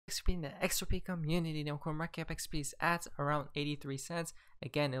XRP in the XRP community. Now CoinMarketCap XRP is at around 83 cents.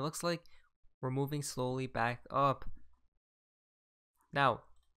 Again, it looks like we're moving slowly back up. Now,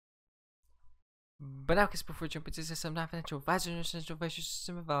 guys, before jumping into this, I'm not financial advisor, essential investor,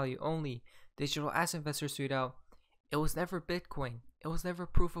 system of value only. Digital asset investors tweet out, it was never Bitcoin. It was never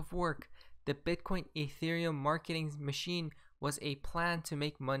proof of work. The Bitcoin Ethereum marketing machine was a plan to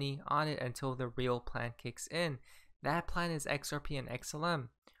make money on it until the real plan kicks in. That plan is XRP and XLM,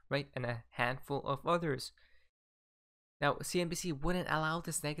 right? And a handful of others. Now, CNBC wouldn't allow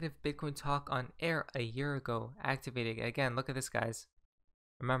this negative Bitcoin talk on air a year ago. Activating again. Look at this, guys.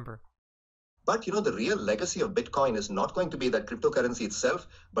 Remember. But the real legacy of Bitcoin is not going to be that cryptocurrency itself,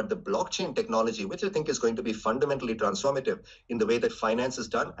 but the blockchain technology, which I think is going to be fundamentally transformative in the way that finance is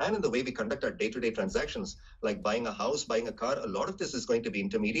done and in the way we conduct our day-to-day transactions, like buying a house, buying a car. A lot of this is going to be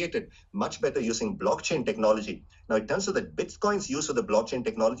intermediated much better using blockchain technology. Now, it turns out that Bitcoin's use of the blockchain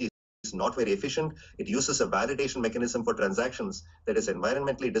technology is not very efficient. It uses a validation mechanism for transactions that is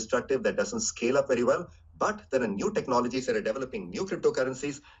environmentally destructive, that doesn't scale up very well. But there are new technologies that are developing, new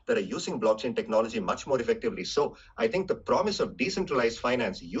cryptocurrencies that are using blockchain technology much more effectively. So I think the promise of decentralized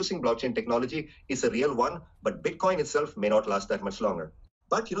finance using blockchain technology is a real one, but Bitcoin itself may not last that much longer.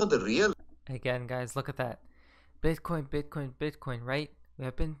 But the real... Again, guys, look at that. Bitcoin, Bitcoin, Bitcoin, right? We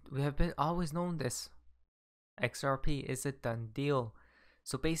have been always known this. XRP is a done deal.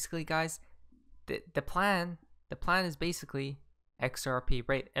 So basically, guys, the plan is basically XRP,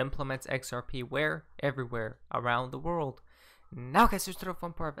 right? Implements XRP where? Everywhere around the world. Now, guys, here's the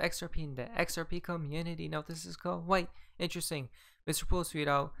fun part of XRP in the XRP community. Now, this is quite interesting. Mr. Pool tweeted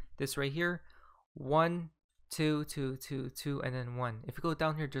out this right here: 1, 2, 2, 2, 2, and then 1. If you go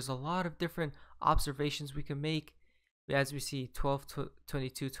down here, there's a lot of different observations we can make. As we see, 12,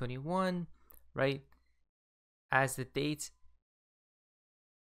 22, 21, right? As the dates.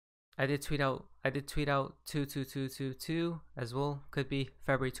 I did tweet out 22222 as well. Could be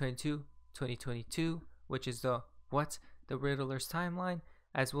February 22, 2022, which is the Riddler's timeline,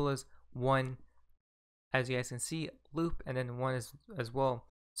 as well as 1, as you guys can see, loop, and then 1 as well.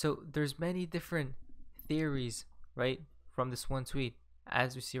 So there's many different theories, right, from this one tweet.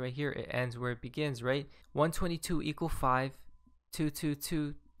 As we see right here, it ends where it begins, right? 122 equal 5,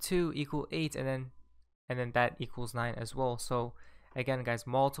 2222 equal 8, and then that equals 9 as well. So again, guys,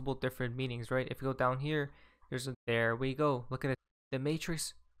 multiple different meanings, right? If you go down here, there we go. Look at it. The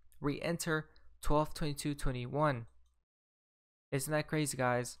matrix re-enter 12, 22, 21. Isn't that crazy,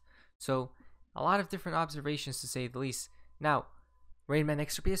 guys? So a lot of different observations, to say the least. Now, Rainman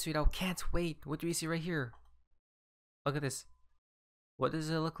XRP tweet out, can't wait. What do we see right here? Look at this. What does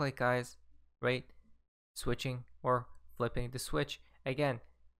it look like, guys? Right? Switching or flipping the switch. Again,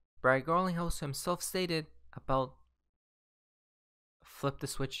 Brad Garlinghouse himself stated about flip the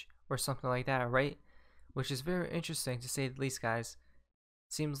switch or something like that, right? Which is very interesting, to say the least, guys.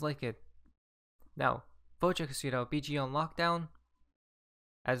 Seems like it. Now, Bojack has tweeted out BG on lockdown,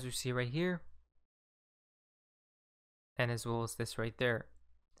 as we see right here, and as well as this right there.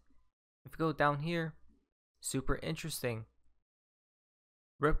 If we go down here, super interesting.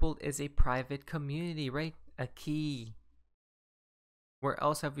 Ripple is a private community, right? A key. Where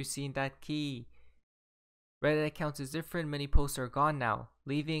else have we seen that key? Reddit accounts is different. Many posts are gone now,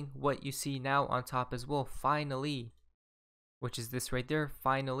 leaving what you see now on top as well. Finally, which is this right there.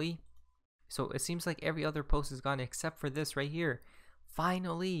 Finally. So it seems like every other post is gone except for this right here.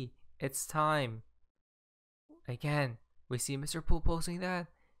 Finally, it's time. Again, we see Mr. Pool posting that.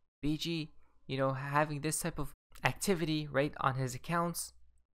 BG, having this type of activity, right, on his accounts.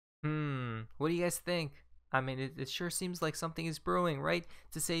 What do you guys think? I mean, it sure seems like something is brewing, right?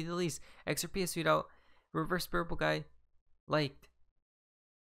 To say the least. XRP has tweeted out, Reverse Purple Guy liked.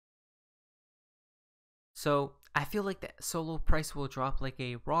 So I feel like the solo price will drop like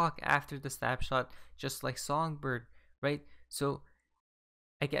a rock after the snapshot, just like Songbird, right? So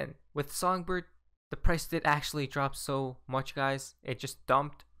again, with Songbird, the price did actually drop so much, guys. It just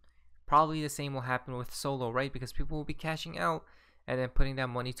dumped. Probably the same will happen with Solo, right? Because people will be cashing out and then putting that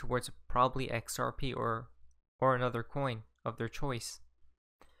money towards probably XRP or another coin of their choice.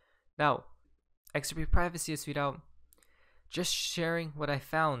 Now, XRP Privacy has tweeted out, just sharing what I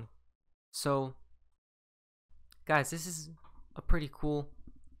found. So, guys, this is a pretty cool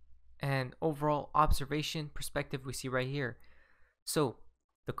and overall observation perspective we see right here. So,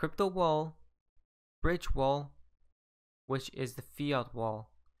 the crypto wall, bridge wall, which is the fiat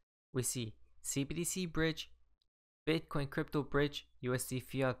wall. We see CBDC bridge, Bitcoin crypto bridge, USD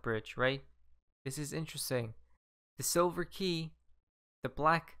fiat bridge, right? This is interesting. The silver key, the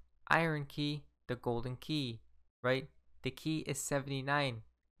black iron key, the golden key, right? The key is 79,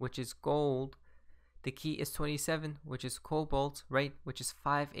 which is gold. The key is 27, which is cobalt, right? Which is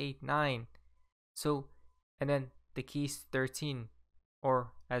 589. So, and then the key is 13,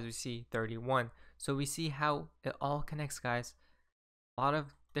 or as we see, 31. So we see how it all connects, guys. A lot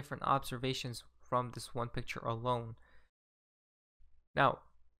of different observations from this one picture alone. Now,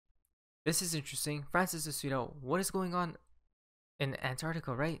 this is interesting. Francis Asuto, what is going on in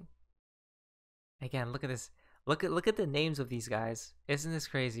Antarctica, right? Again, look at this. Look at the names of these guys. Isn't this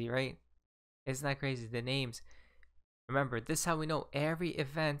crazy, right? Isn't that crazy? The names. Remember, this is how we know every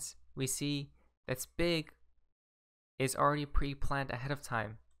event we see that's big is already pre-planned ahead of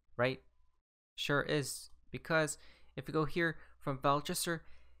time, right? Sure is. Because if we go here from Belchester,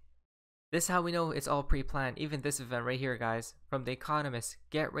 this is how we know it's all pre-planned. Even this event right here, guys, from The Economist.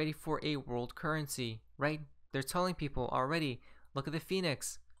 Get ready for a world currency, right? They're telling people already. Look at the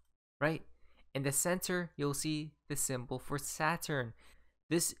phoenix, right? In the center, you'll see the symbol for Saturn.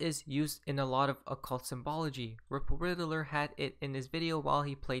 This is used in a lot of occult symbology. Ripple Riddler had it in his video while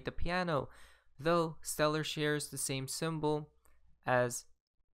he played the piano, though Stellar shares the same symbol as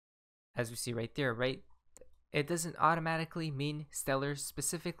we see right there, right? It doesn't automatically mean Stellar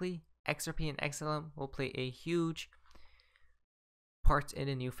specifically. XRP and XLM will play a huge part in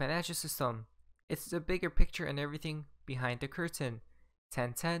the new financial system. It's the bigger picture and everything behind the curtain.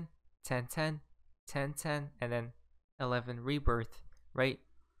 1010, 1010, 1010, and then 11 rebirth, right?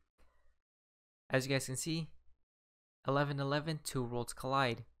 As you guys can see, 1111, two worlds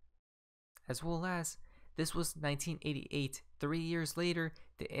collide. As well as, this was 1988. 3 years later,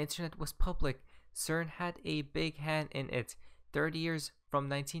 the internet was public. CERN had a big hand in it. 30 years from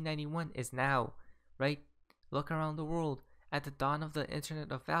 1991 is now, right? Look around the world. At the dawn of the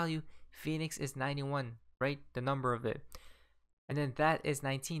internet of value, Phoenix is 91, right? The number of it. And then that is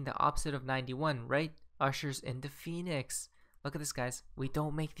 19, the opposite of 91, right? Ushers in the Phoenix. Look at this, guys. We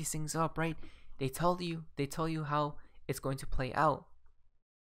don't make these things up, right? They tell you how it's going to play out.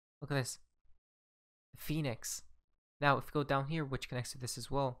 Look at this. Phoenix. Now, if we go down here, which connects to this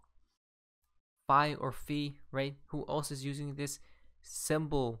as well. Phi or Phi, right? Who else is using this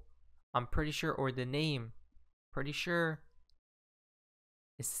symbol? I'm pretty sure, or the name, pretty sure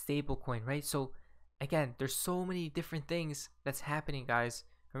is stablecoin, right? So, again, there's so many different things that's happening, guys.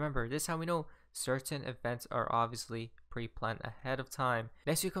 Remember, this is how we know certain events are obviously pre-planned ahead of time.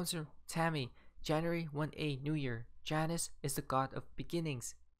 Next week comes from Tammy. January 1A, New Year. Janus is the god of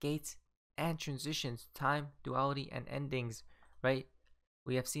beginnings, gates, and transitions, time, duality, and endings, right?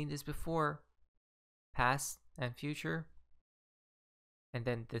 We have seen this before, past and future, and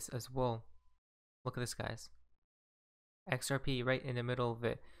then this as well. Look at this, guys. XRP right in the middle of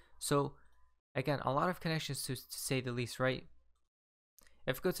it. So, again, a lot of connections to say the least, right?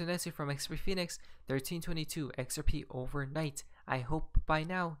 If we go to next week from XRP Phoenix, 1322 XRP overnight. I hope by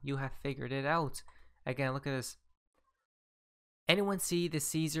now you have figured it out. Again, look at this. Anyone see the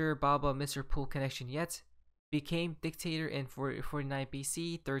Caesar Baba Mr. Pool connection yet? Became dictator in 49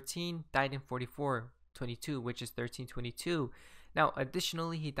 BC, 13, died in 4422, which is 1322. Now,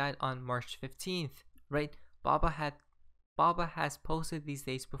 additionally, he died on March 15th, right? Baba has posted these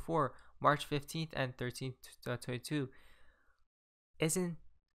dates before, March 15th and 1322. Isn't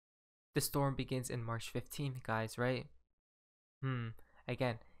the storm begins in March 15th, guys, right?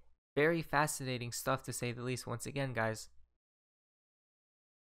 Again, very fascinating stuff to say the least. Once again, guys,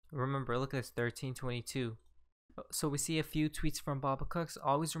 remember, look at this, 1322. So we see a few tweets from Baba Cooks.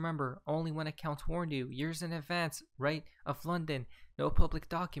 Always remember, only when account warned you, years in advance, right? Of London, no public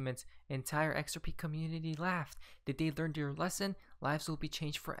documents. Entire XRP community laughed. Did they learn their lesson? Lives will be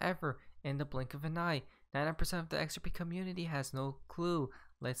changed forever in the blink of an eye. 90% of the XRP community has no clue.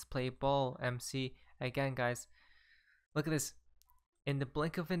 Let's play ball, MC. Again, guys, look at this. In the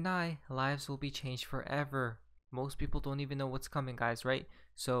blink of an eye, lives will be changed forever. Most people don't even know what's coming, guys, right?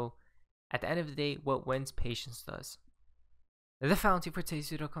 So, at the end of the day, what wins, patience does. The fountain for today's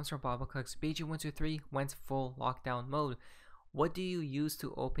video comes from Baba Cooks. BG123 went full lockdown mode. What do you use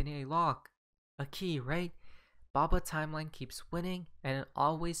to open a lock? A key, right? Baba timeline keeps winning and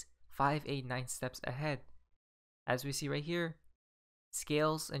always 5, 8, 9 steps ahead. As we see right here,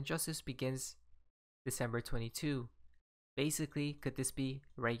 Scales and Justice begins December 22. Basically, could this be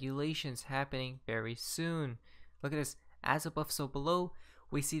regulations happening very soon? Look at this. As above, so below.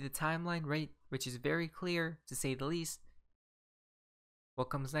 We see the timeline, right, which is very clear, to say the least. What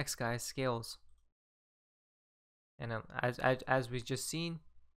comes next, guys? Scales. And as we've just seen,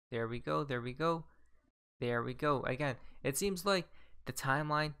 there we go, there we go, there we go. Again, it seems like the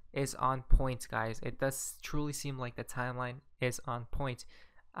timeline is on point, guys. It does truly seem like the timeline is on point.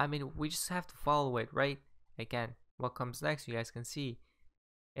 I mean, we just have to follow it, right? Again, what comes next, you guys can see.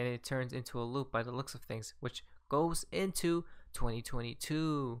 and it turns into a loop by the looks of things, which goes into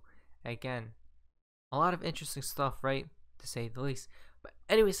 2022. Again, a lot of interesting stuff, right? To say the least. But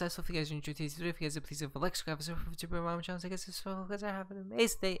anyways, that's all. If you guys enjoyed today's video, if you guys please leave a like, subscribe, and support for my channel. I guess it's so. Guys, have an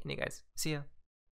amazing day, and you guys see ya.